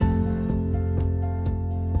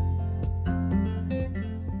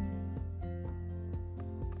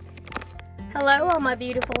Hello, all my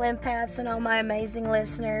beautiful empaths and all my amazing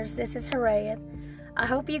listeners. This is Harriet. I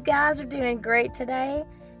hope you guys are doing great today.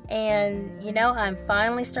 And, I'm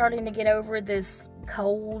finally starting to get over this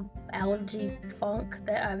cold allergy funk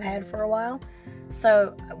that I've had for a while.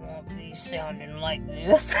 So, I won't be sounding like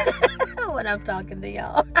this when I'm talking to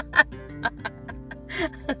y'all.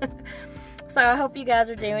 So, I hope you guys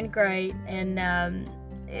are doing great. And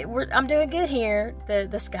I'm doing good here.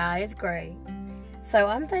 The sky is gray. So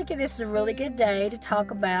I'm thinking this is a really good day to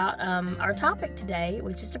talk about our topic today,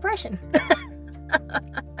 which is depression.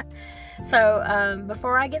 So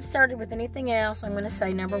before I get started with anything else, I'm going to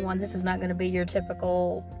say, number one, this is not going to be your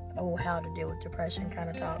typical, how to deal with depression kind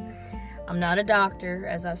of talk. I'm not a doctor,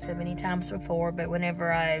 as I've said many times before, but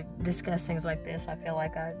whenever I discuss things like this, I feel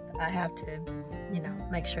like I have to,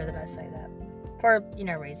 make sure that I say that for,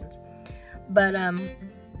 reasons. But I'm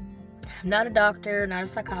not a doctor, not a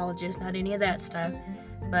psychologist, not any of that stuff,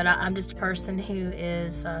 but I'm just a person who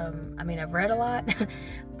is, I've read a lot,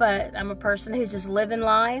 but I'm a person who's just living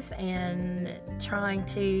life and trying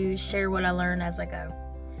to share what I learn as I go.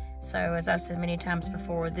 So, as I've said many times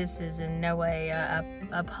before, this is in no way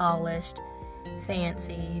a polished,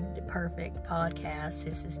 fancy, perfect podcast.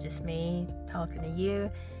 This is just me talking to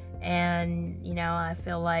you. And, I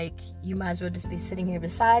feel like you might as well just be sitting here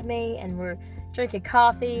beside me, and we're drinking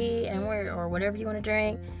coffee or whatever you want to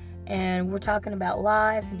drink, and we're talking about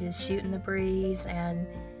life and just shooting the breeze. And,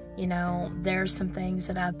 there's some things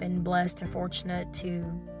that I've been blessed and fortunate to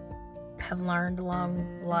have learned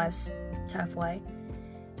along life's tough way.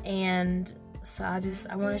 And so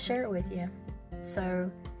I want to share it with you.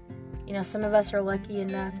 So, some of us are lucky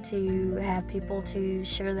enough to have people to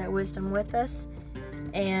share that wisdom with us.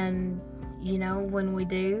 And, when we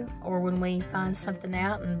do, or when we find something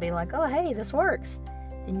out and be like, oh, hey, this works,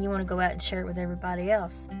 then you want to go out and share it with everybody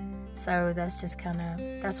else. So that's just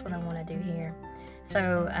that's what I want to do here.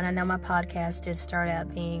 So, and I know my podcast did start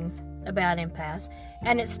out being about empaths,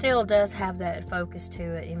 and it still does have that focus to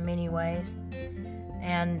it in many ways.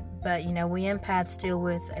 But we empaths deal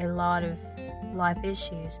with a lot of life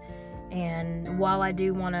issues. And while I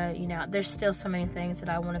do want to, there's still so many things that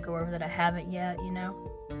I want to go over that I haven't yet,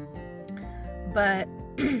 But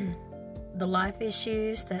the life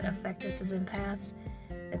issues that affect us as empaths,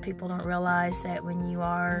 that people don't realize that when you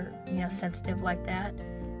are, sensitive like that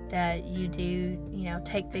you do,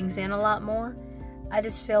 take things in a lot more. I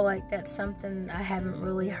just feel like that's something I haven't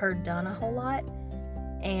really heard done a whole lot.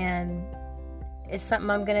 And it's something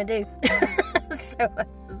I'm going to do. So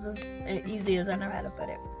it's as easy as I know how to put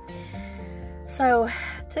it. So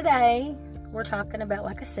today we're talking about,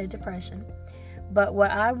 like I said, depression. But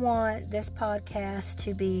what I want this podcast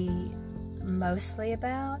to be mostly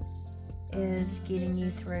about is getting you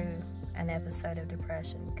through an episode of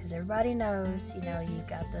depression. Because everybody knows, you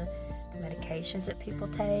got the medications that people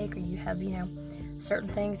take, or you have, certain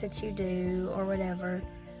things that you do or whatever.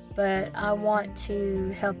 But I want to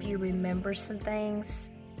help you remember some things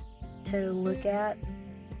to look at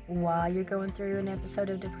while you're going through an episode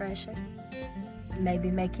of depression.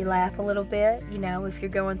 Maybe make you laugh a little bit, if you're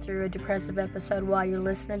going through a depressive episode while you're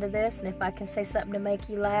listening to this. And if I can say something to make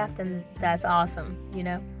you laugh, then that's awesome,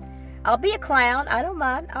 I'll be a clown. I don't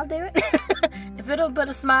mind. I'll do it. If it'll put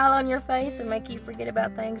a smile on your face and make you forget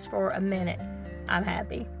about things for a minute, I'm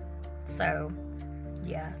happy. So,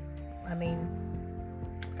 yeah.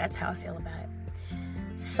 That's how I feel about it.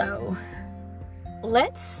 So,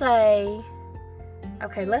 let's say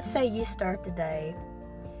you start the day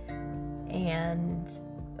and,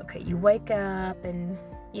 you wake up and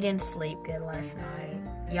you didn't sleep good last night.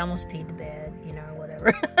 You almost peed the bed,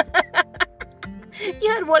 whatever. You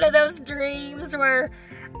had one of those dreams where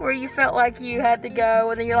you felt like you had to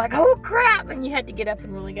go, and then you're like, oh crap, and you had to get up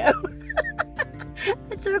and really go.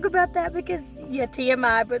 I joke about that because,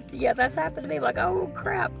 TMI, but yeah, that's happened to me. Like, oh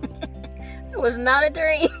crap. It was not a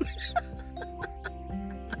dream.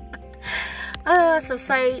 So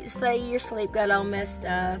say your sleep got all messed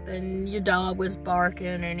up and your dog was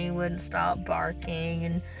barking and he wouldn't stop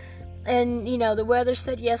barking, and the weather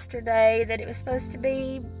said yesterday that it was supposed to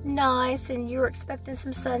be nice and you were expecting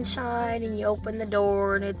some sunshine, and you open the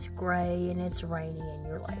door and it's gray and it's rainy, and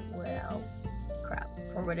you're like, well, crap,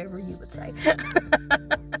 or whatever you would say.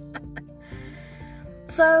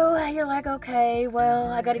 So you're like, okay,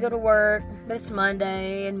 well, I gotta go to work, but it's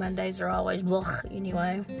Monday, and Mondays are always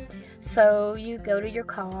anyway. So you go to your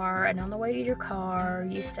car, and on the way to your car,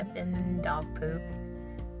 you step in dog poop.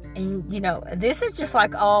 And, this is just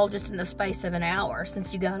like all just in the space of an hour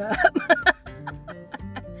since you got up.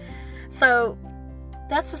 So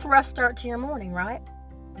that's just a rough start to your morning, right?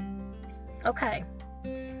 Okay.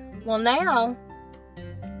 Well, now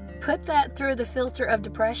put that through the filter of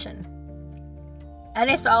depression. And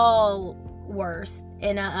it's all worse.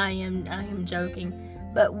 And I am joking.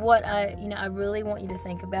 But what I really want you to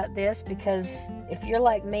think about this, because if you're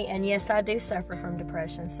like me, and yes, I do suffer from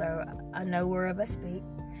depression, so I know whereof I speak.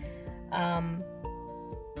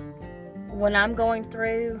 When I'm going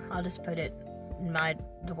through, I'll just put it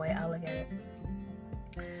the way I look at it.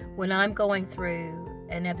 When I'm going through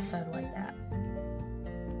an episode like that,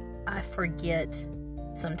 I forget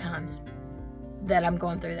sometimes that I'm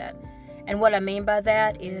going through that. And what I mean by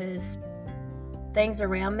that is things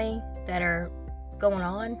around me that are going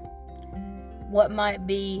on, what might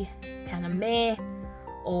be kind of meh,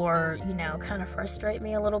 or kind of frustrate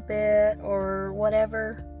me a little bit or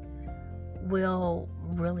whatever, will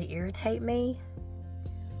really irritate me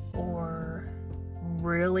or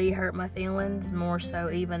really hurt my feelings, more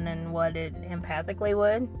so even than what it empathically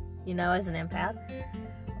would, as an empath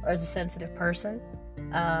or as a sensitive person.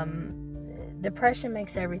 Depression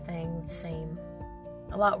makes everything seem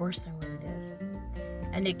a lot worse than what it is.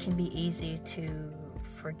 And it can be easy to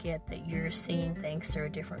forget that you're seeing things through a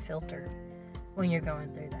different filter when you're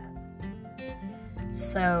going through that.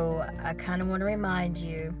 So I kind of want to remind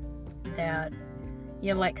you that,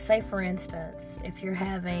 like say for instance, if you're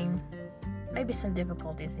having maybe some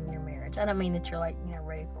difficulties in your marriage. I don't mean that you're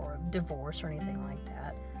ready for a divorce or anything like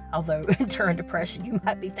that. Although during depression you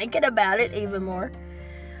might be thinking about it even more.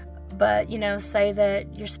 But, say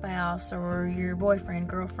that your spouse or your boyfriend,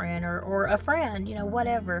 girlfriend, or a friend,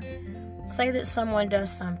 whatever, say that someone does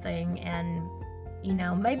something and,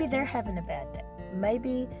 maybe they're having a bad day.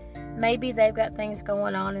 Maybe they've got things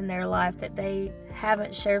going on in their life that they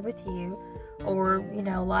haven't shared with you, or,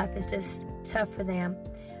 life is just tough for them.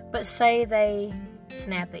 But say they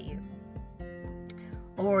snap at you,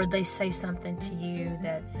 or they say something to you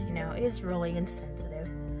that's, is really insensitive,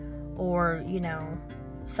 or,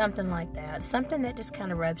 something like that, something that just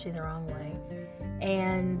kind of rubs you the wrong way.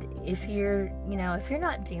 And if you're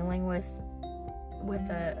not dealing with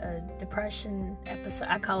a depression episode,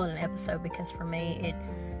 I call it an episode because for me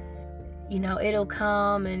it'll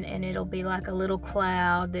come and it'll be like a little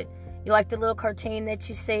cloud that you like the little cartoon that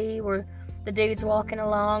you see where the dude's walking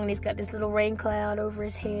along and he's got this little rain cloud over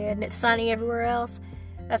his head and it's sunny everywhere else.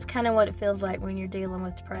 That's kind of what it feels like when you're dealing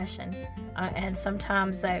with depression. And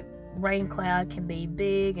sometimes that rain cloud can be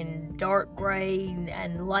big and dark gray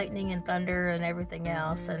and lightning and thunder and everything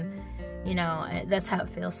else, and that's how it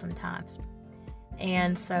feels sometimes.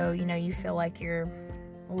 And so you feel like you're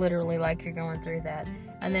literally like you're going through that.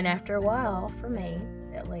 And then after a while, for me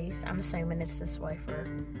at least, I'm assuming it's this way for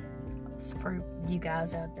you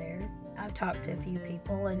guys out there, I've talked to a few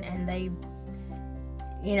people and they,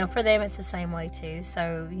 for them it's the same way too.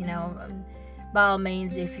 So by all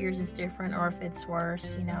means, if yours is different or if it's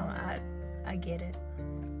worse, I get it.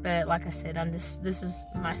 But like I said, this is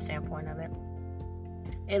my standpoint of it.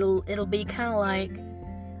 It'll be kind of like,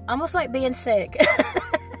 almost like being sick.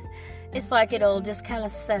 It's like it'll just kind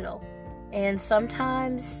of settle. And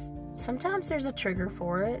sometimes there's a trigger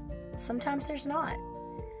for it. Sometimes there's not.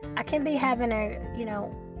 I can be having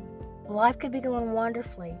life could be going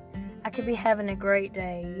wonderfully. I could be having a great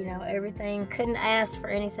day. Everything, couldn't ask for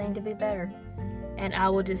anything to be better. And I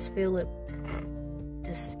will just feel it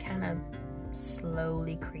just kind of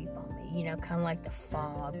slowly creep on me, kind of like the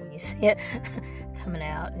fog when you see it coming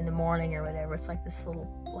out in the morning or whatever. It's like this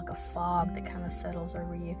like a fog that kind of settles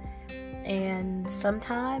over you. And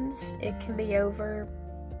sometimes it can be over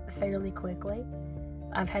fairly quickly.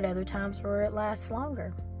 I've had other times where it lasts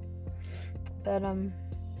longer. But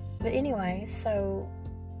anyway, so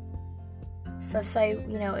say,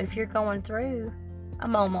 if you're going through a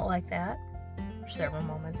moment like that, several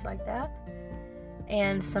moments like that,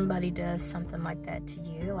 and somebody does something like that to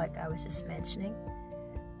you, like I was just mentioning,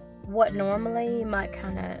 what normally might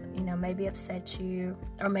kind of, maybe upset you,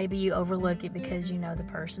 or maybe you overlook it because you know the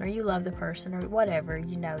person, or you love the person, or whatever,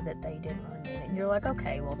 that they didn't really mean it, and you're like,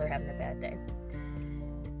 okay, well, they're having a bad day.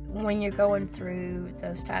 When you're going through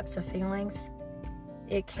those types of feelings,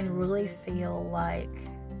 it can really feel like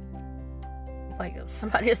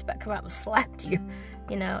somebody just about come out and slapped you.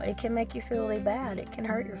 It can make you feel really bad. It can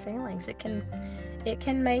hurt your feelings. It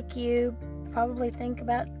can make you probably think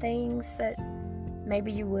about things that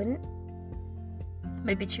maybe you wouldn't.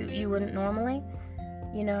 Maybe you wouldn't normally.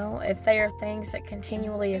 If they are things that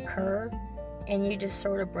continually occur and you just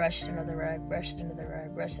sort of brush it under the rug.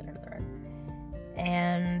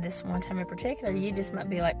 And this one time in particular, you just might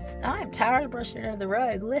be like, I'm tired of brushing it under the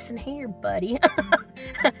rug. Listen here, buddy.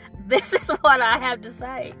 This is what I have to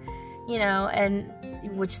say. And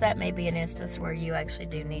which that may be an instance where you actually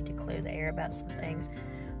do need to clear the air about some things.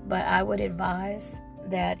 But I would advise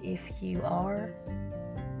that if you are,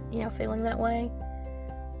 feeling that way,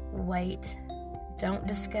 wait. Don't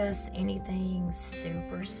discuss anything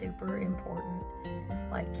super, super important,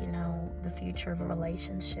 like, the future of a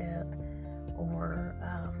relationship or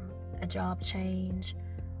a job change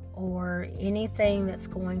or anything that's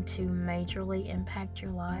going to majorly impact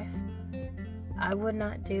your life. I would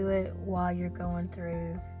not do it while you're going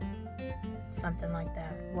through something like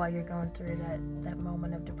that, while you're going through that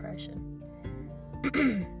moment of depression.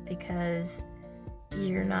 Because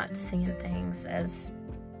you're not seeing things as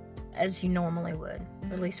you normally would,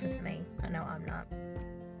 at least with me. I know I'm not.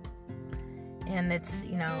 And it's,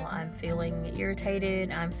 I'm feeling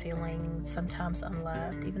irritated, I'm feeling sometimes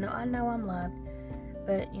unloved, even though I know I'm loved.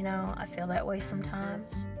 But, I feel that way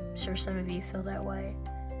sometimes. I'm sure some of you feel that way.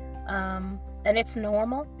 And it's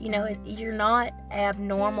normal. You're not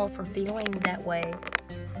abnormal for feeling that way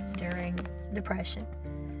during depression.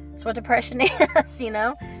 That's what depression is,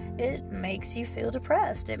 It makes you feel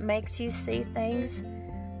depressed. It makes you see things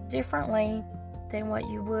differently than what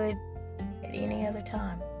you would at any other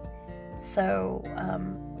time. So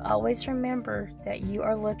always remember that you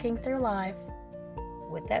are looking through life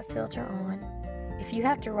with that filter on. If you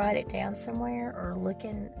have to write it down somewhere or look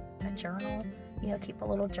in a journal, keep a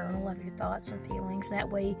little journal of your thoughts and feelings. That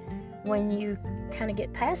way, when you kind of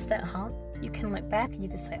get past that hump, you can look back and you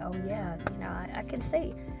can say, oh yeah, I can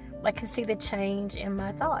see. I can see the change in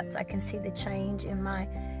my thoughts. I can see the change in my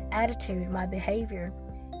attitude, my behavior.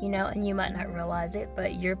 And you might not realize it,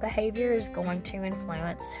 but your behavior is going to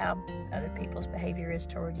influence how other people's behavior is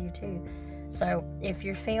toward you too. So if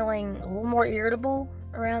you're feeling a little more irritable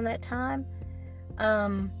around that time,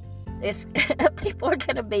 it's people are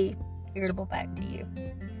going to be irritable back to you.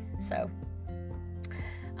 So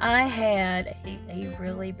I had a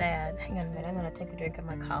really bad, hang on a minute, I'm going to take a drink of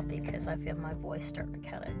my coffee because I feel my voice starting to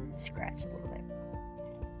kind of scratch a little bit.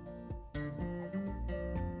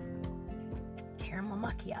 Caramel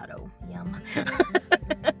macchiato, yum.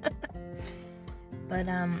 But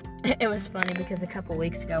it was funny because a couple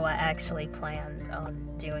weeks ago I actually planned on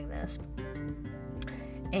doing this,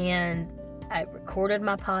 and I recorded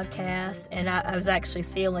my podcast, and I was actually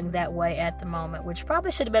feeling that way at the moment, which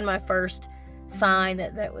probably should have been my first sign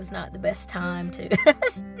that was not the best time to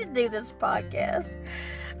to do this podcast.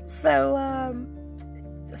 So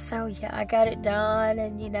yeah, I got it done,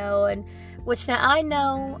 and which now I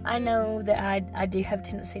know that I do have a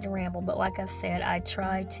tendency to ramble, but like I've said, I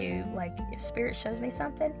try to, like, if Spirit shows me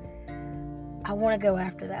something, I want to go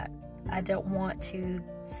after that. I don't want to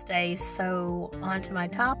stay so onto my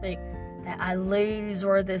topic that I lose,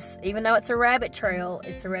 or this, even though it's a rabbit trail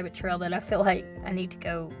that I feel like I need to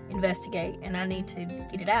go investigate and I need to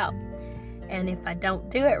get it out. And if I don't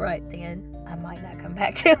do it right then, I might not come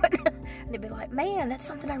back to it. And it'd be like, man, that's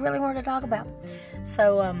something I really wanted to talk about.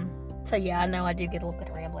 So yeah, I know I do get a little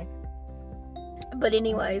bit rambling. But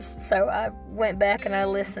anyways, so I went back and I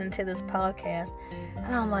listened to this podcast,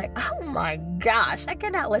 and I'm like, oh my gosh, I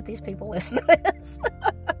cannot let these people listen to this.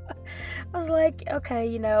 I was like, okay,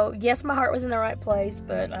 yes, my heart was in the right place,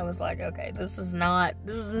 but I was like, okay, this is not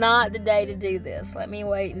the day to do this. Let me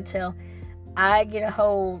wait until I get a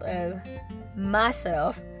hold of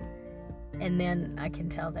myself, and then I can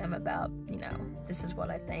tell them about, this is what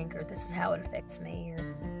I think, or this is how it affects me,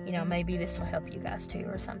 or, maybe this will help you guys too,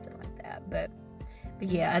 or something like that. But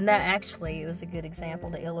yeah, and that actually was a good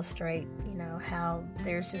example to illustrate, how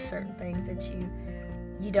there's just certain things that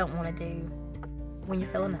you don't want to do when you're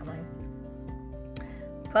feeling that way.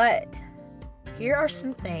 But here are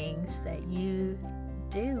some things that you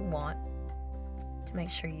do want to make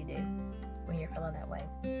sure you do when you're feeling that way.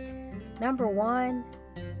 Number one,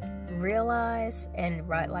 realize and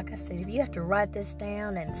write, like I said, if you have to write this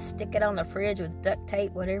down and stick it on the fridge with duct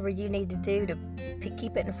tape, whatever you need to do to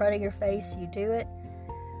keep it in front of your face, you do it.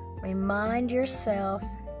 Remind yourself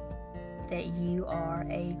that you are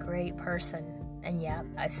a great person. And yeah,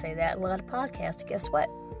 I say that in a lot of podcasts. Guess what?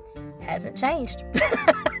 Hasn't changed.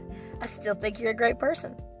 I still think you're a great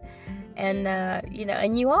person. And,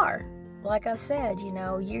 and you are. Like I've said,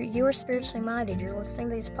 you are spiritually minded. You're listening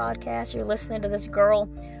to these podcasts. You're listening to this girl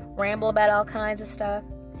ramble about all kinds of stuff.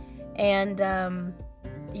 And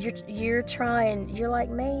you're trying, you're like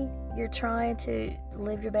me. You're trying to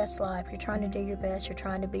live your best life. You're trying to do your best. You're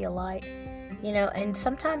trying to be a light. And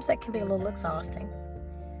sometimes that can be a little exhausting.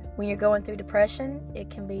 When you're going through depression, it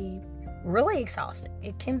can be really exhausting.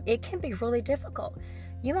 It can be really difficult.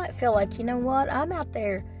 You might feel like, what? I'm out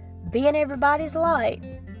there being everybody's light.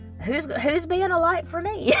 Who's being a light for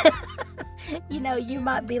me? You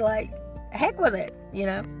might be like, heck with it,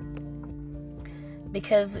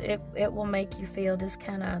 because it will make you feel just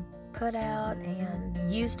kind of put out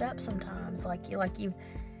and used up sometimes. Like you've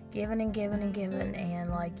given and given and given, and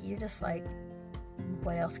like you're just like,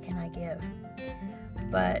 what else can I give?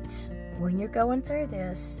 But when you're going through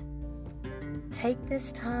this, take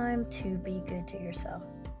this time to be good to yourself.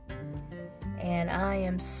 And I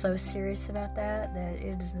am so serious about that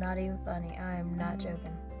it is not even funny. I am not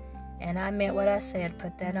joking. And I meant what I said.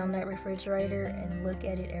 Put that on that refrigerator and look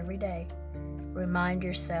at it every day. Remind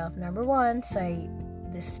yourself, number one, say,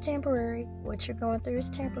 this is temporary. What you're going through is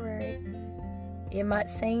temporary. It might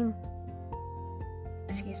seem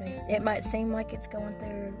like it's going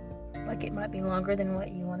through, like it might be longer than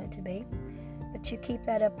what you want it to be. But you keep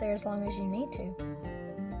that up there as long as you need to.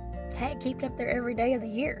 Heck, keep it up there every day of the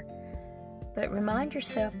year. But remind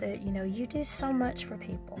yourself that, you do so much for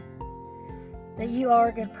people. That you are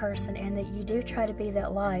a good person, and that you do try to be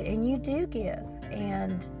that light, and you do give.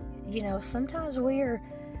 And, sometimes we are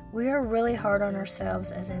really hard on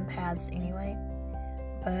ourselves as empaths anyway.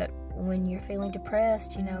 But when you're feeling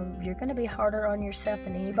depressed, you're going to be harder on yourself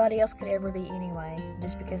than anybody else could ever be anyway,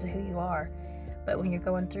 just because of who you are. But when you're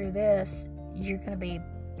going through this, you're going to be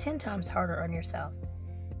 10 times harder on yourself.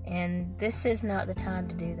 And this is not the time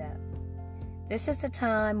to do that. This is the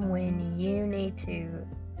time when you need to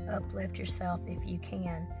uplift yourself if you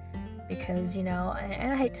can. Because, and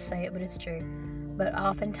I hate to say it, but it's true. But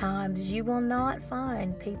oftentimes you will not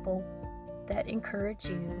find people that encourage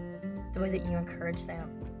you the way that you encourage them.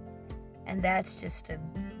 And that's just a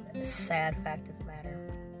sad fact of the matter.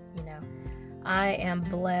 I am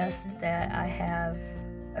blessed that I have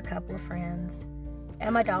a couple of friends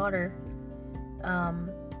and my daughter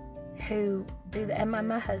who do that, and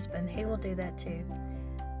my husband, he will do that too.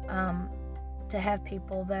 To have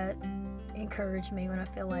people that encourage me when I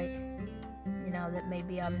feel like, that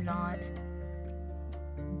maybe I'm not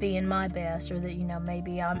being my best, or that,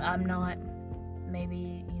 maybe I'm not,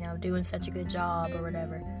 doing such a good job or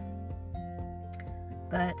whatever.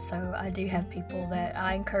 But so I do have people that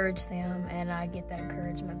I encourage them, and I get that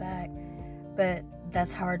encouragement back. But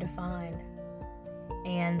that's hard to find.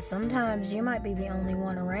 And sometimes you might be the only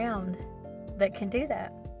one around that can do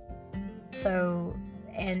that. So,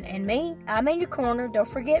 and me, I'm in your corner. Don't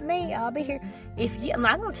forget me. I'll be here. I'm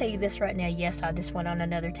going to tell you this right now. Yes, I just went on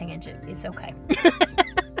another tangent. It's okay.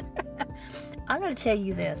 I'm going to tell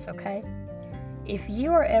you this, okay? If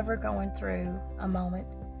you are ever going through a moment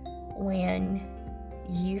when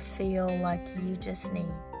you feel like you just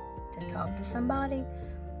need to talk to somebody,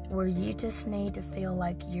 where you just need to feel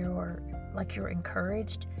like you're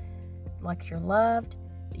encouraged, like you're loved,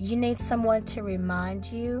 you need someone to remind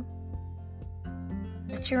you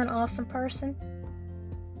that you're an awesome person,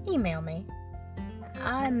 email me.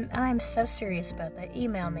 I'm so serious about that.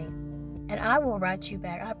 Email me, and I will write you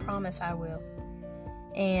back. I promise I will.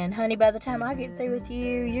 And honey, by the time I get through with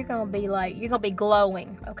you, you're gonna be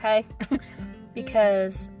glowing, okay?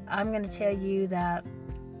 Because I'm gonna tell you that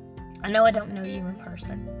I know I don't know you in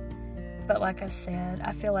person, but like I've said,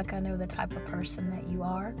 I feel like I know the type of person that you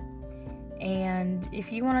are. And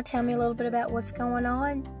if you want to tell me a little bit about what's going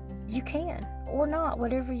on, you can, or not,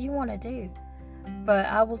 whatever you want to do. But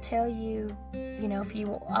I will tell you,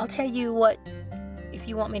 I'll tell you what, if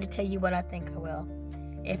you want me to tell you what I think I will.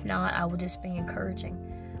 If not, I will just be encouraging.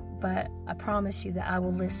 But I promise you that I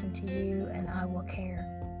will listen to you, and I will care.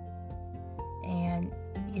 And,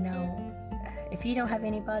 if you don't have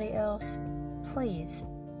anybody else, please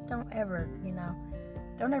don't ever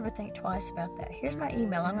think twice about that. Here's my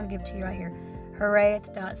email. I'm going to give it to you right here.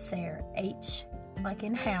 Harayeth.Sayer. H like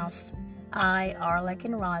in house. I, R like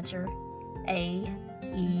in Roger. A,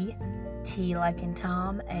 E, T like in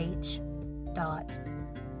Tom. H. Dot.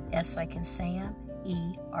 S like in Sam.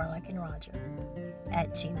 E, R like in Roger.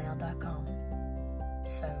 At gmail.com.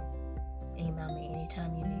 So, email me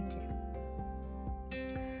anytime you need to.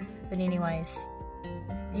 But anyways,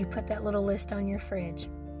 you put that little list on your fridge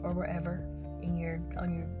or wherever, on your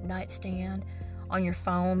nightstand, on your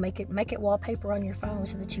phone. Make it wallpaper on your phone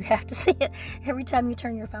so that you have to see it every time you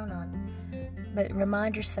turn your phone on. But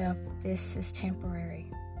remind yourself, this is temporary.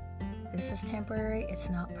 This is temporary. It's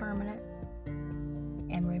not permanent.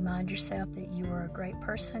 And remind yourself that you are a great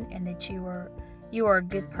person, and that you are a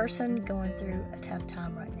good person going through a tough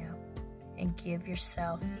time right now. And give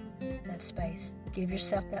yourself that space. Give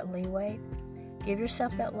yourself that leeway. Give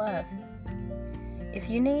yourself that love. If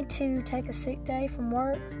you need to take a sick day from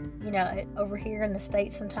work, over here in the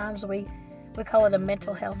States sometimes we call it a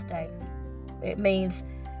mental health day. It means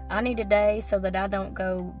I need a day so that I don't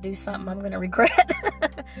go do something I'm going to regret,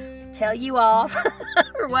 tell you off,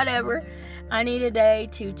 or whatever. I need a day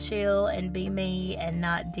to chill and be me and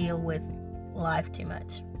not deal with life too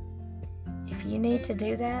much. If you need to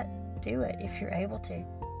do that, do it if you're able to.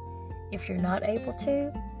 If you're not able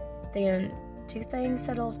to, then do things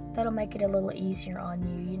that'll make it a little easier on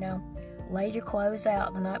you, you know. Lay your clothes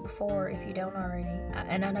out the night before if you don't already.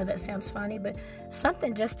 And I know that sounds funny, but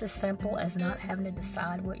something just as simple as not having to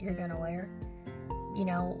decide what you're going to wear. You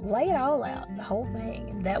know, lay it all out, the whole thing.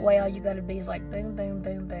 And that way all you got to be is like boom, boom,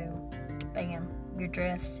 boom, boom. Bam. You're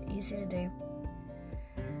dressed. Easy to do.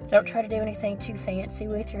 Don't try to do anything too fancy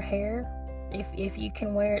with your hair. If you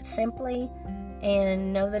can wear it simply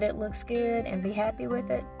and know that it looks good and be happy with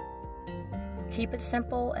it, keep it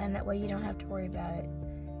simple, and that way you don't have to worry about it.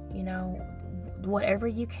 You know, whatever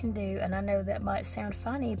you can do. And I know that might sound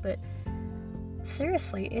funny, but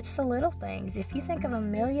seriously, it's the little things. If you think of a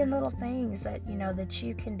million little things that, you know, that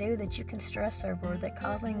you can do, that you can stress over, that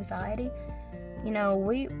cause anxiety, you know,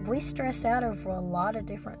 we stress out over a lot of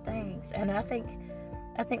different things. And I think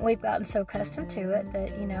we've gotten so accustomed to it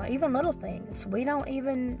that, you know, even little things, we don't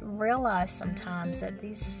even realize sometimes that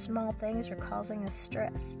these small things are causing us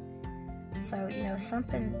stress. So, you know,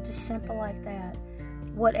 something just simple like that.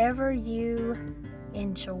 Whatever you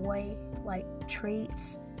enjoy, like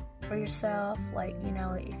treats for yourself, like, you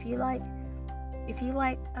know, if you like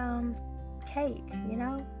cake, you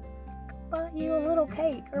know, buy you a little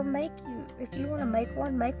cake, or if you want to make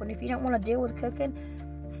one, make one. If you don't want to deal with cooking,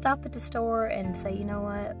 stop at the store and say, you know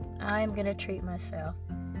what, I'm going to treat myself.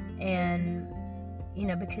 And, you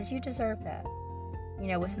know, because you deserve that. You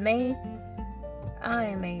know, with me, I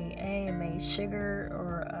am a sugar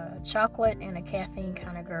or a chocolate and a caffeine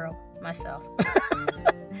kind of girl myself.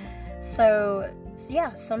 So,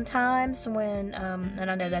 yeah, sometimes when, and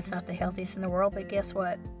I know that's not the healthiest in the world, but guess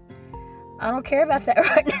what? I don't care about that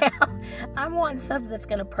right now. I'm wanting something that's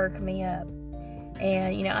going to perk me up.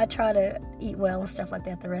 And, you know, I try to eat well and stuff like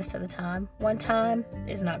that the rest of the time. One time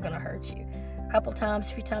is not going to hurt you. A couple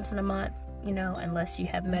times, a few times in a month, you know, unless you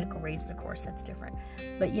have medical reasons, of course, that's different.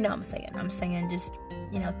 But you know what I'm saying. I'm saying just,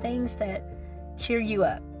 you know, things that cheer you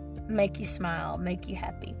up, make you smile, make you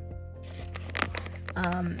happy.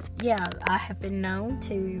 Yeah, I have been known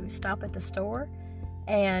to stop at the store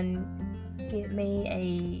and get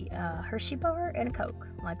me a Hershey bar and a Coke.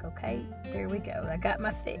 I'm like, okay, there we go. I got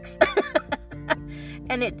my fix.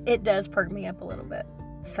 And it does perk me up a little bit.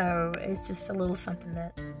 So it's just a little something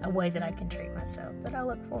a way that I can treat myself that I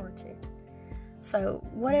look forward to. So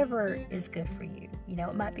whatever is good for you. You know,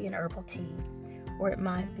 it might be an herbal tea, or it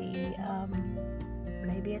might be,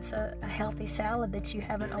 maybe it's a healthy salad that you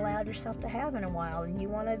haven't allowed yourself to have in a while and you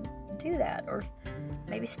want to do that. Or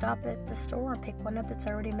maybe stop at the store and pick one up that's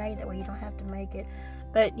already made. That way you don't have to make it.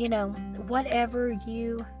 But, you know, whatever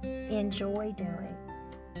you enjoy doing,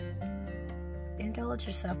 indulge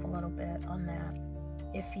yourself a little bit on that.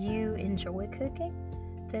 If you enjoy cooking,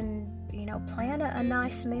 then, you know, plan a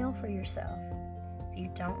nice meal for yourself. If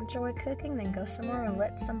you don't enjoy cooking, then go somewhere and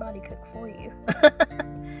let somebody cook for you.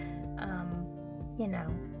 You know,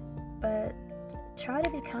 but try to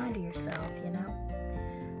be kind to yourself, you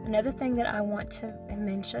know. Another thing that I want to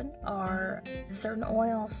mention are certain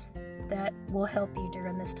oils that will help you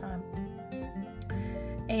during this time.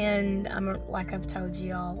 And like I've told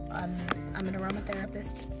you all, I'm an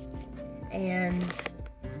aromatherapist, and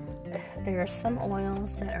there are some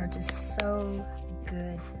oils that are just so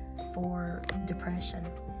good for depression.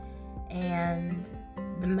 And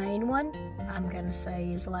the main one I'm going to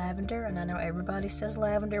say is lavender. And I know everybody says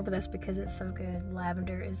lavender, but that's because it's so good.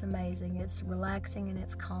 Lavender is amazing. It's relaxing and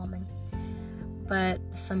it's calming. But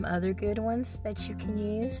some other good ones that you can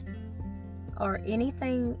use are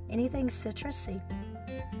anything citrusy.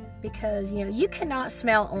 Because, you know, you cannot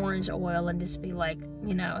smell orange oil and just be like,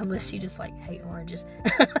 you know, unless you just like hate oranges,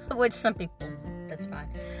 which some people, that's fine.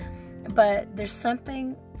 But there's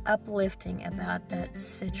something uplifting about that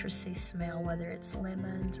citrusy smell, whether it's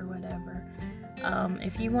lemons or whatever.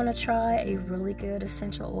 If you want to try a really good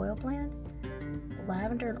essential oil blend,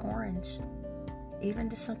 lavender and orange, even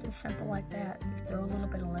just something simple like that, throw a little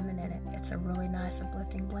bit of lemon in it. It's a really nice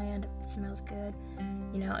uplifting blend. It smells good.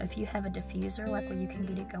 You know, if you have a diffuser, like where you can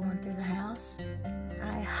get it going through the house,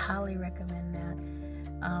 I highly recommend that.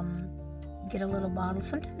 Get a little bottle.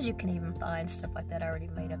 Sometimes you can even find stuff like that already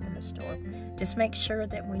made up in the store. Just make sure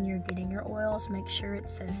that when you're getting your oils, make sure it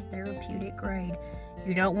says therapeutic grade.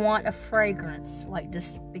 You don't want a fragrance, like,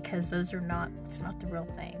 just because it's not the real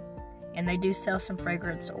thing. And they do sell some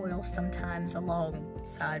fragrance oils sometimes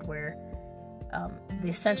alongside where the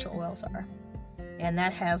essential oils are. And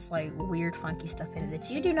that has like weird funky stuff in it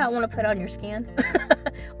that you do not want to put on your skin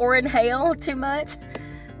or inhale too much.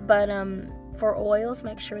 But for oils,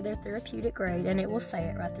 make sure they're therapeutic grade, and it will say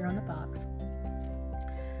it right there on the box.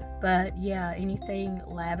 But yeah, anything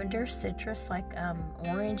lavender, citrus, like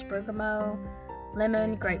orange, bergamot,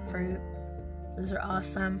 lemon, grapefruit. Those are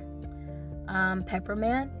awesome.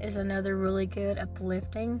 Peppermint is another really good,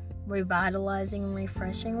 uplifting, revitalizing, and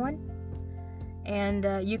refreshing one. And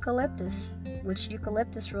eucalyptus, which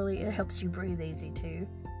eucalyptus really, it helps you breathe easy too.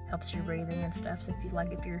 Helps your breathing and stuff. So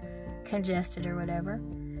if you're congested or whatever.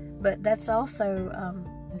 But that's also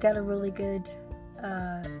got a really good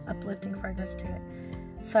uplifting fragrance to it.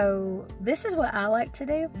 So this is what I like to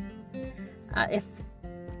do.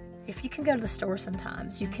 If you can go to the store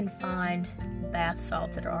sometimes, you can find bath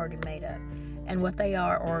salts that are already made up, and what they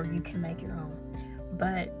are, or you can make your own.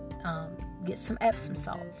 But get some Epsom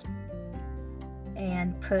salts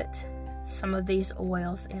and put some of these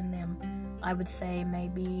oils in them. I would say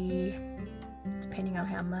maybe, depending on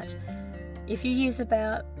how much, if you use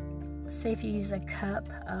if you use a cup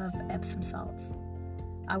of Epsom salts,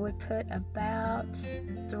 I would put about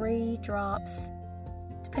 3 drops,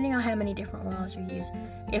 depending on how many different oils you use.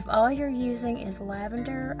 If all you're using is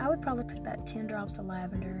lavender, I would probably put about 10 drops of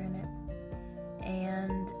lavender in it.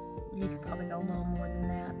 And you could probably go a little more than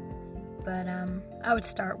that. But I would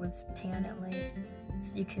start with 10 at least.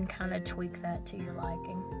 So you can kind of tweak that to your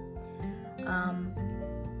liking.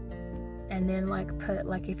 And then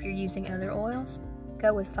if you're using other oils,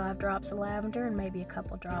 go with 5 drops of lavender and maybe a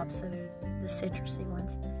couple drops of the citrusy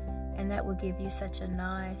ones. And that will give you such a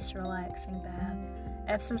nice, relaxing bath.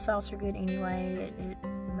 Epsom salts are good anyway. It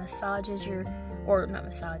massages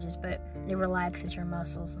but it relaxes your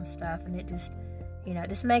muscles and stuff. And it just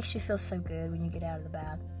makes you feel so good when you get out of the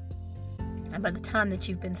bath. And by the time that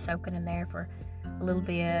you've been soaking in there for a little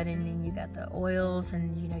bit, and then you got the oils,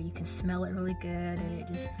 and you can smell it really good,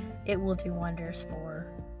 and it will do wonders for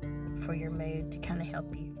your mood to kind of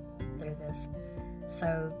help you through this.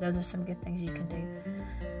 So those are some good things you can do.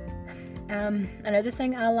 Another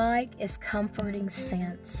thing I like is comforting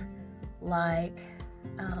scents, like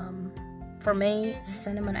for me,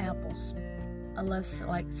 cinnamon apples. I love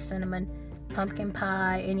cinnamon, pumpkin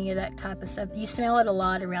pie, any of that type of stuff. You smell it a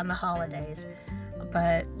lot around the holidays.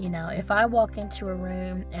 But, if I walk into a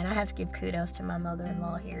room, and I have to give kudos to my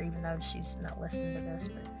mother-in-law here, even though she's not listening to this,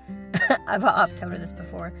 but I've told her this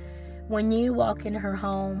before. When you walk into her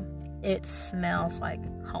home, it smells like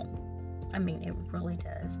home. I mean, it really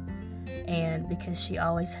does. And because she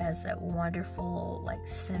always has that wonderful,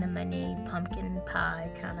 cinnamony, pumpkin pie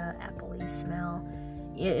kind of appley smell,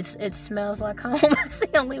 it smells like home. That's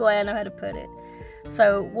the only way I know how to put it.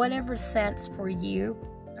 So whatever scents for you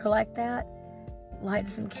are like that, light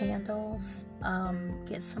some candles,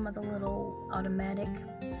 get some of the little automatic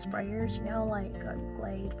sprayers, like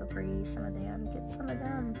Glade, Febreze, some of them. Get some of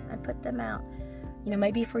them and put them out.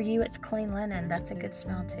 Maybe for you it's clean linen. That's a good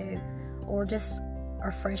smell too. Or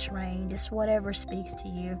fresh rain, just whatever speaks to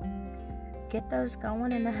you. Get those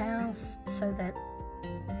going in the house so that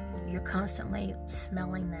you're constantly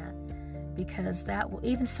smelling that, because that will,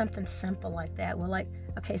 even something simple like that will,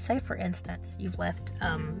 okay, say for instance, you've left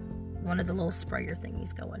one of the little sprayer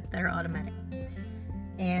thingies going that are automatic.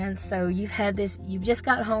 And so you've just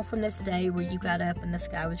got home from this day where you got up and the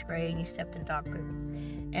sky was gray and you stepped in dog poop.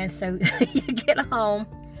 And so you get home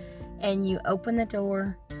and you open the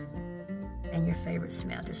door and your favorite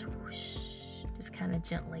smell just whoosh, just kind of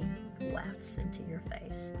gently wafts into your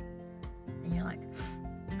face. And you're like,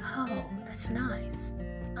 oh, that's nice.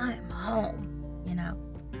 I am home,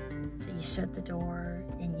 So you shut the door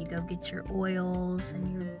and you go get your oils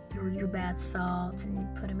and your bath salts, and you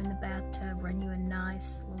put them in the bathtub, run you a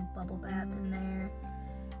nice little bubble bath in there,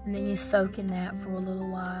 and then you soak in that for a little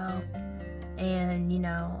while, and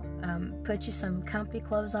put you some comfy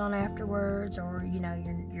clothes on afterwards, or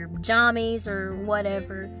your jammies or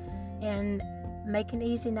whatever, and make an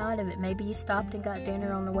easy night of it. Maybe you stopped and got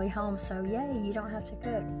dinner on the way home, so yay, you don't have to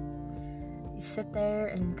cook. You sit there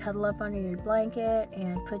and cuddle up under your blanket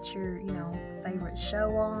and put your, favorite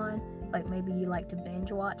show on. Like maybe you like to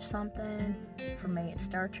binge watch something. For me, it's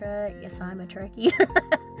Star Trek. Yes, I'm a Trekkie.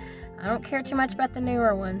 I don't care too much about the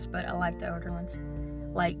newer ones, but I like the older ones.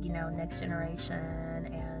 Like, Next Generation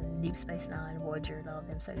and Deep Space Nine, Voyager, and all of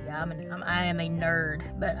them. So yeah, I am a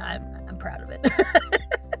nerd, but I'm proud of it.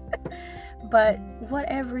 But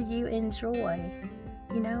whatever you enjoy,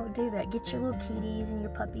 do that. Get your little kitties and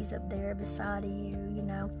your puppies up there beside of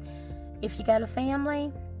you, If you got a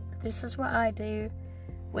family, this is what I do,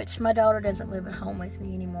 which my daughter doesn't live at home with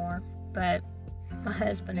me anymore, but my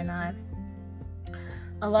husband and I,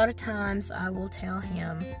 a lot of times I will tell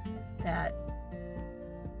him that,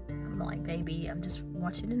 I'm like, baby, I just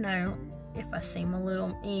want you to know, if I seem a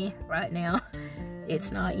little right now,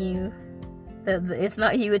 it's not you. It's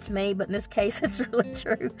not you, it's me. But in this case, it's really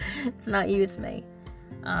true. It's not you, it's me.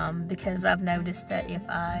 Because I've noticed that if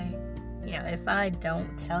I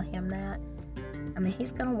don't tell him that, I mean,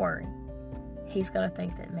 he's going to worry. He's going to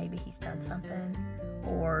think that maybe he's done something,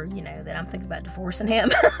 or, that I'm thinking about divorcing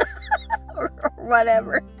him or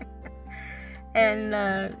whatever. And,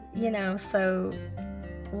 so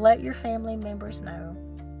let your family members know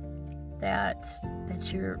that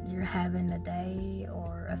you're having a day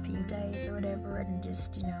or a few days or whatever, and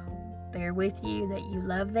just, bear with you, that you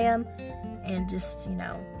love them, and just,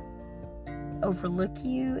 overlook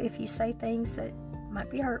you if you say things that might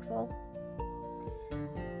be hurtful,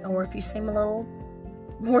 or if you seem a little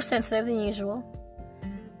more sensitive than usual.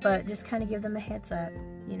 But just kind of give them a heads up,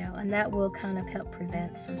 and that will kind of help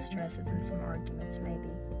prevent some stresses and some arguments, maybe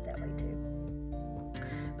that way too.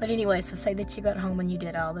 But anyway, so say that you got home and you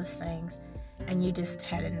did all those things, and you just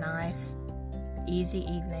had a nice, easy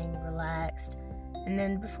evening, relaxed, and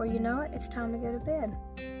then before you know it, it's time to go to bed.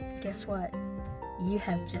 Guess what? You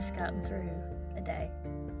have just gotten through a day.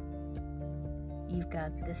 You've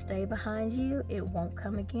got this day behind you. It won't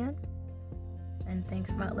come again, and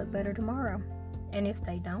things might look better tomorrow. And if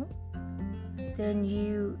they don't, then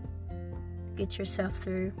you get yourself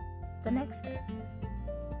through the next day.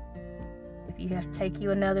 If you have to take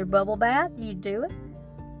you another bubble bath, you do it.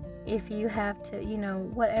 If you have to,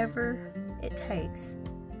 whatever it takes.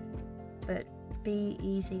 But be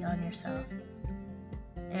easy on yourself.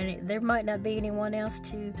 And there might not be anyone else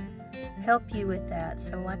to help you with that.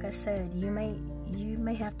 So like I said, you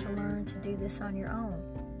may have to learn to do this on your own.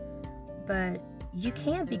 But you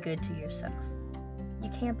can be good to yourself. You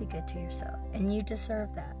can be good to yourself, and you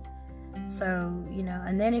deserve that. So,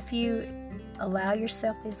 and then if you allow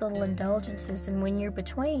yourself these little indulgences, and when you're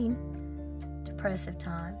between depressive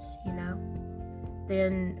times,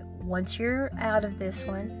 then once you're out of this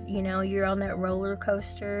one, you're on that roller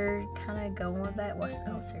coaster, kind of going back. Well, I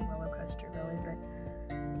don't say roller coaster really,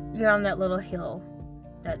 but you're on that little hill,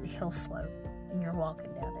 that hill slope, and you're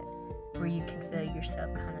walking down it, where you can feel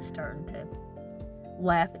yourself kind of starting to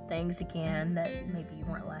laugh at things again that maybe you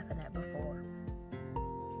weren't laughing at before.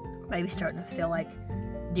 Maybe starting to feel like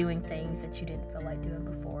doing things that you didn't feel like doing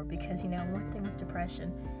before. Because, one thing with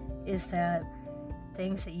depression is that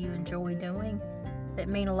things that you enjoy doing that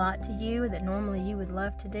mean a lot to you, that normally you would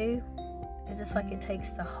love to do, it's just like it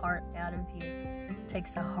takes the heart out of you. It takes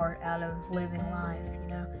the heart out of living life,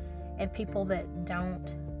 And people that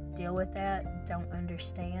don't deal with that don't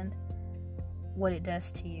understand what it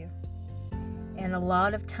does to you. And a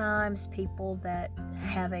lot of times people that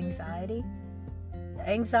have anxiety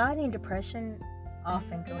and depression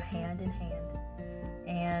often go hand in hand.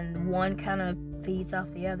 And one kind of feeds off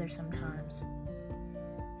the other sometimes.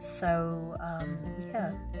 So,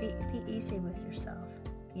 be easy with yourself.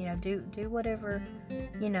 Do whatever,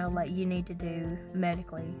 like you need to do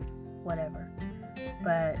medically, whatever.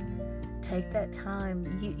 But take that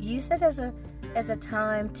time. Use it as a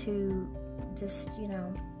time to just,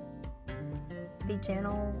 be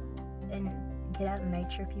gentle and get out in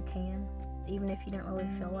nature if you can. Even if you don't really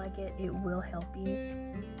feel like it, it will help you,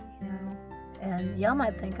 And y'all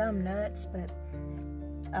might think I'm nuts, but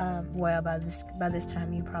by this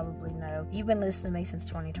time you probably know. If you've been listening to me since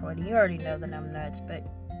 2020, you already know that I'm nuts, but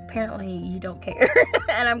apparently you don't care,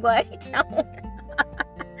 and I'm glad you don't.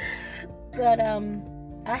 But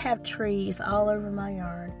I have trees all over my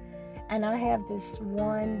yard, and I have this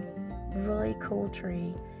one really cool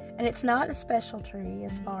tree. And it's not a special tree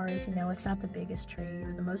as far as, it's not the biggest tree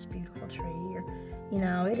or the most beautiful tree, or,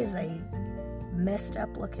 it is a messed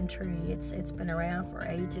up looking tree. It's been around for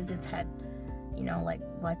ages. It's had, like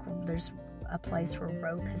there's a place where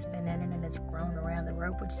rope has been in it, and it's grown around the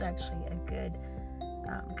rope, which is actually a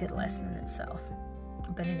good lesson in itself.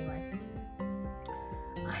 But anyway,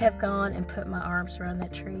 I have gone and put my arms around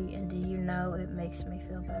that tree, and do you know, it makes me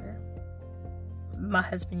feel better. My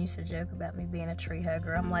husband used to joke about me being a tree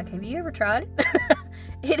hugger. I'm like, have you ever tried it?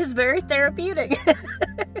 It is very therapeutic.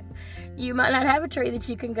 You might not have a tree that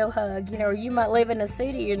you can go hug, or you might live in a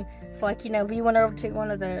city, and it's like, if you went over to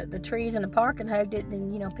one of the trees in the park and hugged it,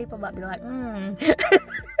 then, people might be like,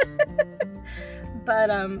 But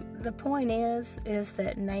the point is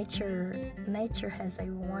that nature has a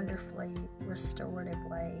wonderfully restorative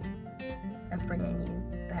way of bringing you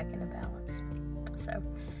back into balance. So,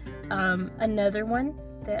 another one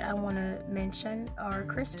that I want to mention are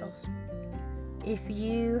crystals. If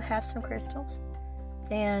you have some crystals,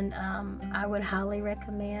 then I would highly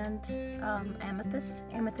recommend amethyst.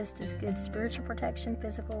 Amethyst is good spiritual protection,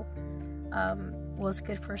 physical. It's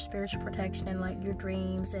good for spiritual protection and like your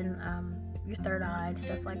dreams and your third eye and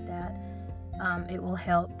stuff like that. It will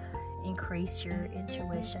help increase your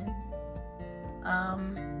intuition.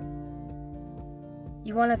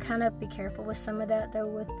 You want to kind of be careful with some of that though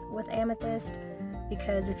with amethyst,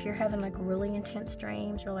 because if you're having like really intense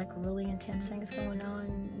dreams or like really intense things going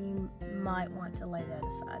on, you might want to lay that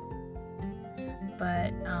aside.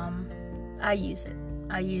 But I use it.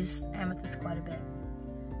 I use amethyst quite a bit.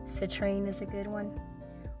 Citrine is a good one.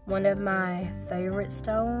 One of my favorite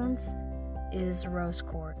stones is rose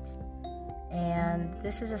quartz. And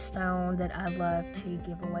this is a stone that I love to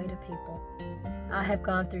give away to people. I have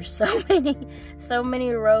gone through so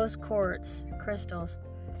many rose quartz crystals.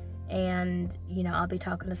 And, you know, I'll be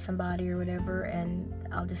talking to somebody or whatever, and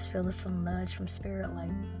I'll just feel this little nudge from spirit,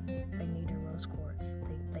 like, they need a rose quartz.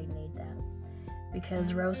 They need that.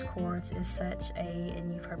 Because rose quartz is such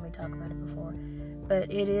and you've heard me talk about it before,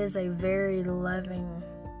 but it is a very loving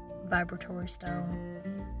vibratory stone.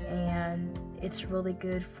 And it's really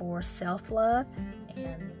good for self-love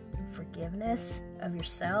and forgiveness of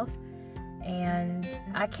yourself. And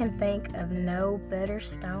I can think of no better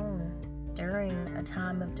stone during a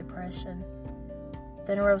time of depression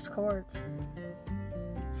than rose quartz.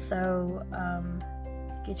 So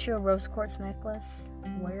get you a rose quartz necklace,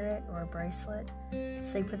 wear it, or a bracelet,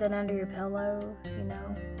 sleep with it under your pillow, you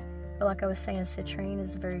know. But like I was saying, citrine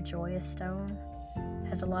is a very joyous stone,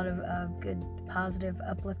 has a lot of good, positive,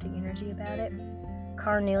 uplifting energy about it.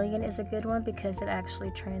 Carnelian is a good one because it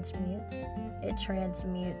actually transmutes. It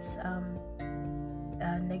transmutes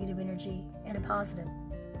negative energy into positive.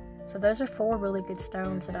 So those are 4 really good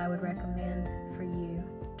stones that I would recommend for you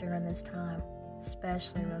during this time,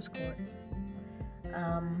 especially rose quartz.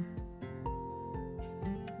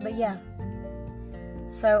 But yeah,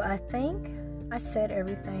 so I think I said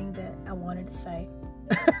everything that I wanted to say.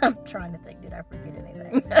 I'm trying to think, did I forget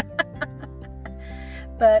anything?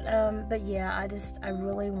 But yeah, I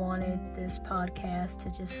really wanted this podcast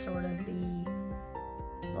to just sort of be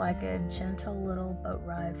like a gentle little boat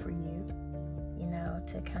ride for you, you know,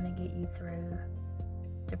 to kind of get you through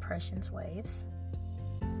depression's waves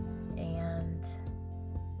and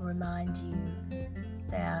remind you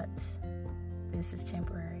that this is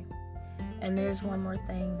temporary. And there's one more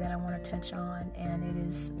thing that I want to touch on, and it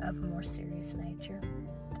is of a more serious nature.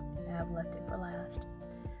 And I've left it for last.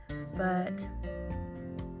 But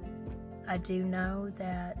I do know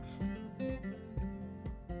that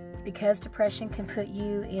because depression can put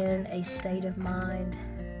you in a state of mind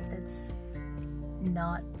that's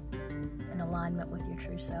not in alignment with your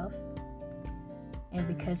true self, and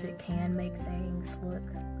because it can make things look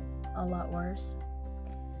a lot worse,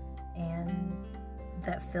 and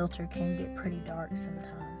that filter can get pretty dark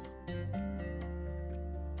sometimes.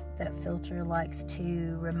 That filter likes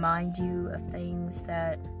to remind you of things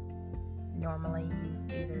that normally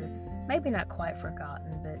you've either maybe not quite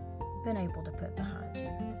forgotten, but been able to put behind you,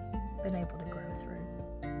 been able to grow through.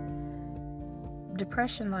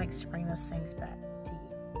 Depression likes to bring those things back to you.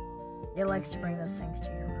 It likes to bring those things to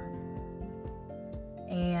your mind.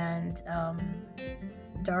 And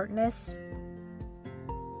darkness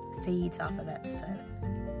feeds off of that stuff.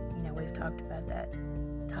 You know, we've talked about that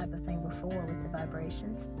type of thing before with the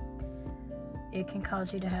vibrations. It can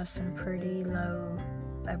cause you to have some pretty low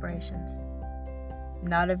vibrations.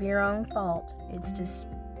 Not of your own fault. It's just,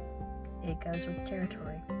 it goes with the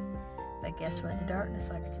territory. But guess what the darkness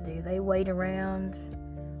likes to do? They wait around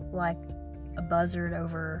like a buzzard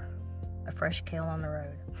over a fresh kill on the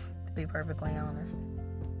road, to be perfectly honest.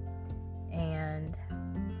 And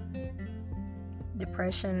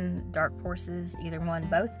depression, dark forces, either one,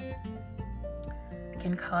 both,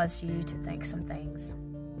 can cause you to think some things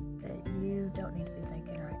that you don't need to be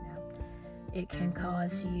thinking right now. It can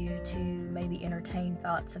cause you to maybe entertain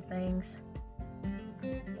thoughts of things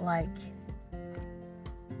like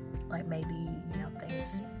maybe, you know,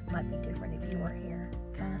 things might be different if you weren't here,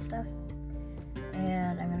 kind of stuff.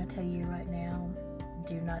 And I'm going to tell you right now,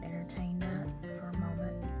 do not entertain that for a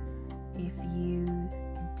moment. If you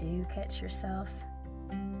do catch yourself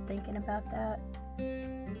thinking about that,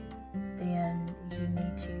 then you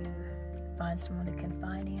need to find someone to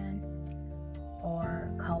confide in or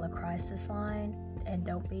call a crisis line, and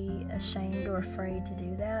don't be ashamed or afraid to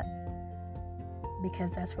do that,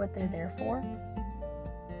 because that's what they're there for.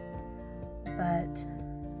 But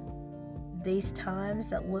these times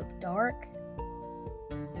that look dark,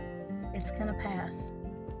 it's gonna pass.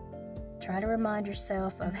 Try to remind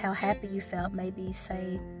yourself of how happy you felt, maybe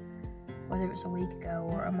say whether it was a week ago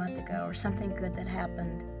or a month ago, or something good that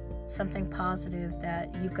happened, something positive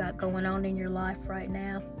that you've got going on in your life right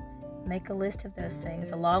now. Make a list of those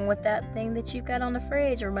things, along with that thing that you've got on the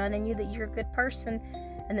fridge reminding you that you're a good person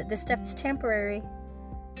and that this stuff is temporary.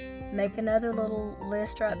 make another little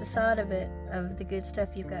list right beside of it of the good stuff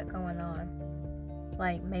you've got going on.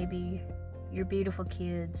 Like maybe your beautiful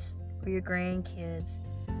kids or your grandkids,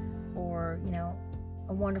 or, you know,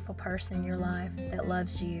 a wonderful person in your life that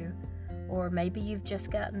loves you. Or maybe you've just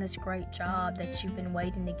gotten this great job that you've been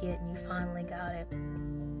waiting to get and you finally got it.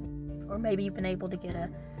 Or maybe you've been able to get a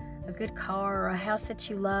good car or a house that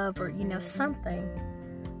you love, or, you know, something.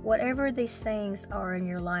 Whatever these things are in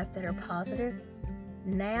your life that are positive,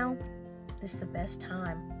 now is the best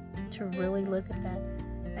time to really look at that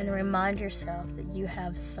and remind yourself that you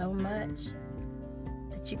have so much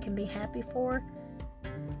that you can be happy for,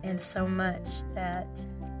 and so much that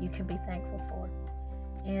you can be thankful for.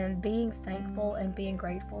 And being thankful and being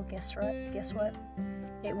grateful, guess what?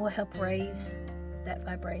 It will help raise that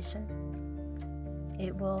vibration.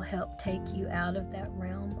 It will help take you out of that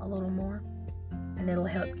realm a little more, and it'll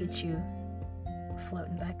help get you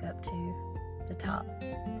floating back up to the top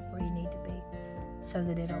where you need to be, so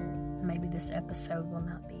that maybe this episode will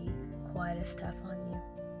not be quite as tough on you.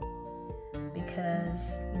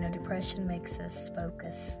 Because, you know, depression makes us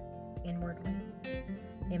focus inwardly.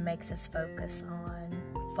 It makes us focus on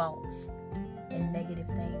faults and negative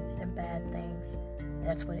things and bad things.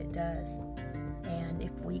 That's what it does. And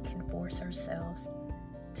if we can force ourselves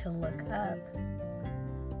to look up,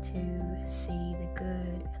 to see the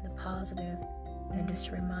good and the positive, and just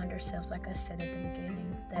to remind ourselves, like I said at the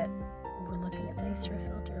beginning, that we're looking at things through a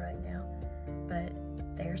filter right now, but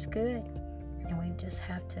there's good, and we just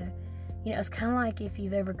have to, you know, it's kind of like if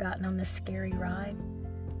you've ever gotten on a scary ride,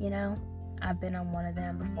 you know. I've been on one of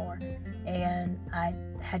them before, and I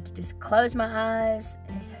had to just close my eyes.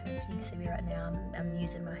 If you can see me right now, I'm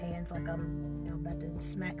using my hands like I'm, you know, about to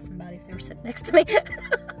smack somebody if they were sitting next to me.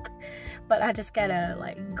 But I just gotta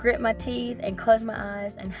like grit my teeth and close my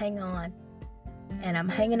eyes and hang on. And I'm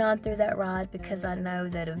hanging on through that ride because I know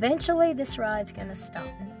that eventually this ride's gonna stop.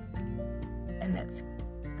 And that's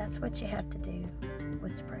what you have to do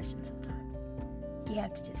with depression sometimes. You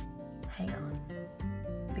have to just hang on.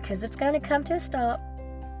 Because it's going to come to a stop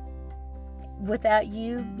without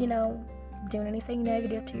you, you know, doing anything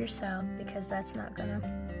negative to yourself, because that's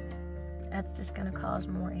just going to cause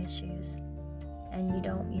more issues. And you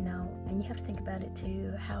don't, you know, and you have to think about it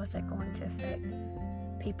too. How is that going to affect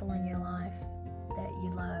people in your life that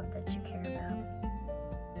you love, that you care about?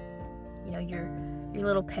 You know, your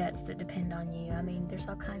little pets that depend on you. I mean, there's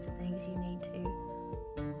all kinds of things you need to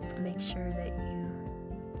make sure that you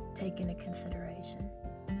take into consideration.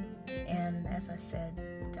 And as I said,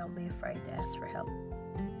 don't be afraid to ask for help.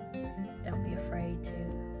 Don't be afraid to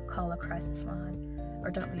call a crisis line, or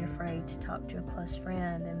don't be afraid to talk to a close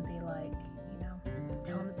friend and be like, you know,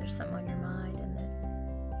 tell them that there's something on your mind and that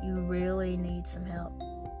you really need some help,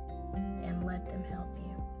 and let them help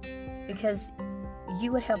you. Because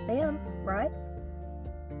you would help them, right?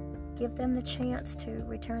 Give them the chance to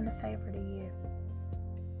return the favor to you.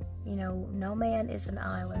 You know, no man is an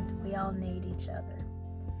island. We all need each other.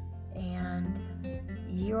 And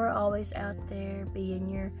you're always out there being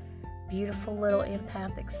your beautiful little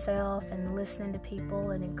empathic self and listening to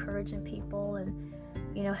people and encouraging people and,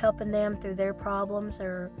 you know, helping them through their problems,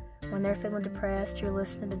 or when they're feeling depressed, you're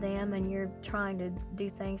listening to them and you're trying to do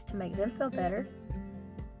things to make them feel better.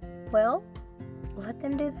 Well, let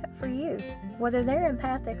them do that for you. Whether they're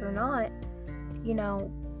empathic or not, you know,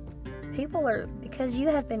 people are, because you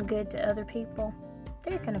have been good to other people,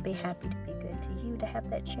 they're going to be happy to be good to you, to have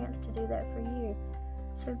that chance to do that for you.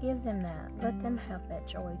 So give them that. Let them have that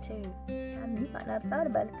joy too. I mean, you might not have thought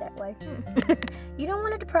about it that way. You don't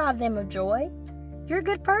want to deprive them of joy. You're a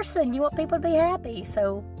good person. You want people to be happy.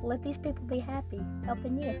 So let these people be happy,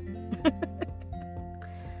 helping you.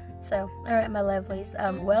 So, all right, my lovelies.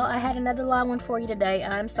 Well, I had another long one for you today.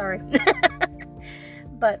 I'm sorry.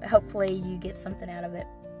 But hopefully you get something out of it.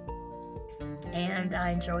 And I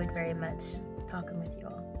enjoyed very much talking with you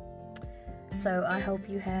all. So I hope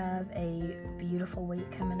you have a beautiful week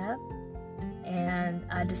coming up. And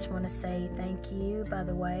I just want to say thank you. By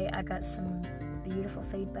the way, I got some beautiful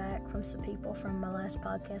feedback from some people from my last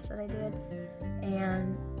podcast that I did.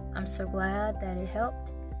 And I'm so glad that it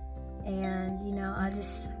helped. And, you know, I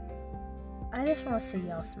just want to see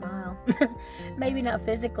y'all smile. Maybe not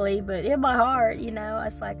physically, but in my heart, you know.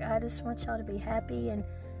 It's like, I just want y'all to be happy and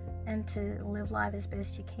to live life as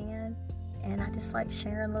best you can. And I just like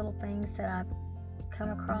sharing little things that I've come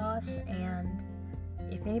across. And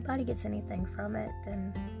if anybody gets anything from it,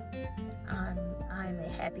 then I'm a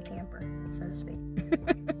happy camper, so to speak.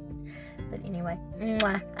 But anyway,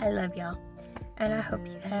 I love y'all. And I hope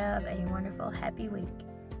you have a wonderful, happy week.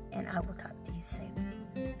 And I will talk to you soon.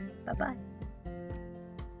 Bye-bye.